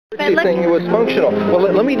fancy thing. It was functional. Well,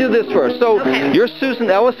 let me do this first. So, you're Susan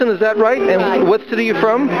Ellison, is that right? And Right. what city are you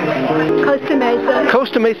from? Costa Mesa.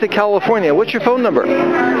 Costa Mesa, California. What's your phone number?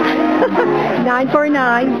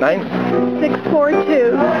 949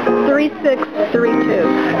 642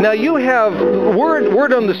 3632. Now you have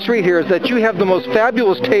word on the street here is that you have the most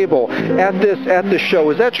fabulous table at this show.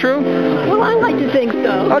 Is that true? Well, I like to think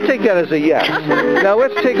so. I'll take that as a yes. Now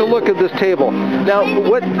let's take a look at this table. Now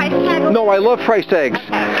what? No, I love price tags.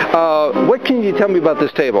 What can you tell me about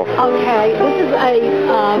this table? Okay, this is a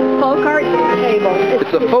folk art table.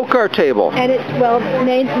 It's a folk art table. And it's, well,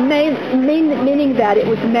 meaning that it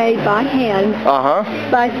was made by hand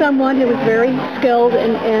by someone who was very skilled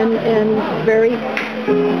and very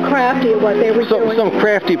crafty at what they were doing. Some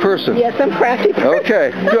crafty person. Yes, some crafty person.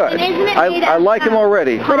 Okay, good. I like him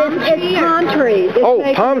already. But it's palm trees.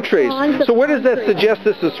 Palm trees. So where does that suggest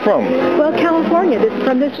this is from? Well, California. This is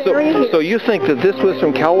from this area here. So you think that this was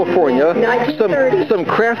from California? 1930s. Some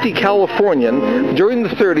crafty Californian during the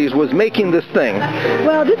 30s was making this thing.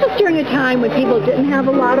 Well, this was during a time when people didn't have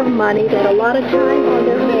a lot of money. They had a lot of time on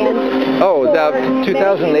their hands. Oh, that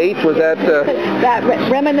 2008 was that? That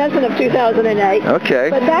reminiscent of 2008. Okay.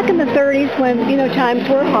 But back in the 30s, when times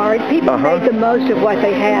were hard, people made the most of what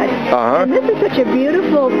they had. And this is such a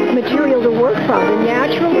beautiful material to work from. The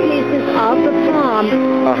natural pieces of the palm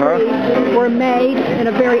tree were made in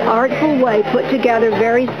a very artful way, put together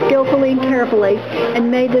very skillfully and carefully,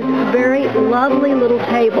 and made this very lovely little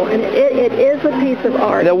table. And it is a piece of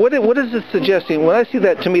art. Now, what is it suggesting? When I see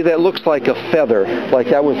that, to me, that looks like a feather, like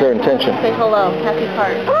that was their intention. Say hello. Happy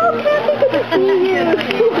part. Oh, Kathy, good to see you.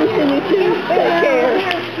 Good to see you too. Take care.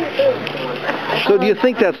 So do you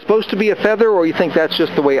think that's supposed to be a feather, or you think that's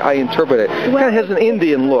just the way I interpret it? It kind of has an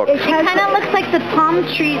Indian look. It kind of looks like the palm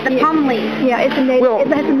tree, the palm leaf. Yeah, it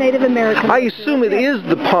has a Native American I assume it is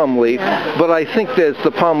the palm leaf, but I think that it's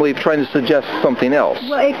the palm leaf trying to suggest something else.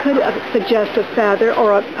 Well, it could suggest a feather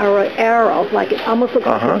or an arrow, like it almost looks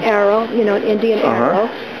like an arrow, an Indian arrow.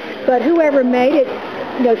 But whoever made it,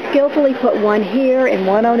 skillfully put one here and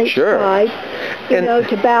one on each side,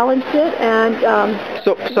 to balance it. And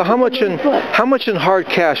so how much in hard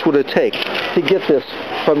cash would it take to get this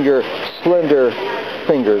from your slender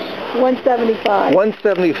fingers? $175.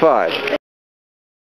 $175.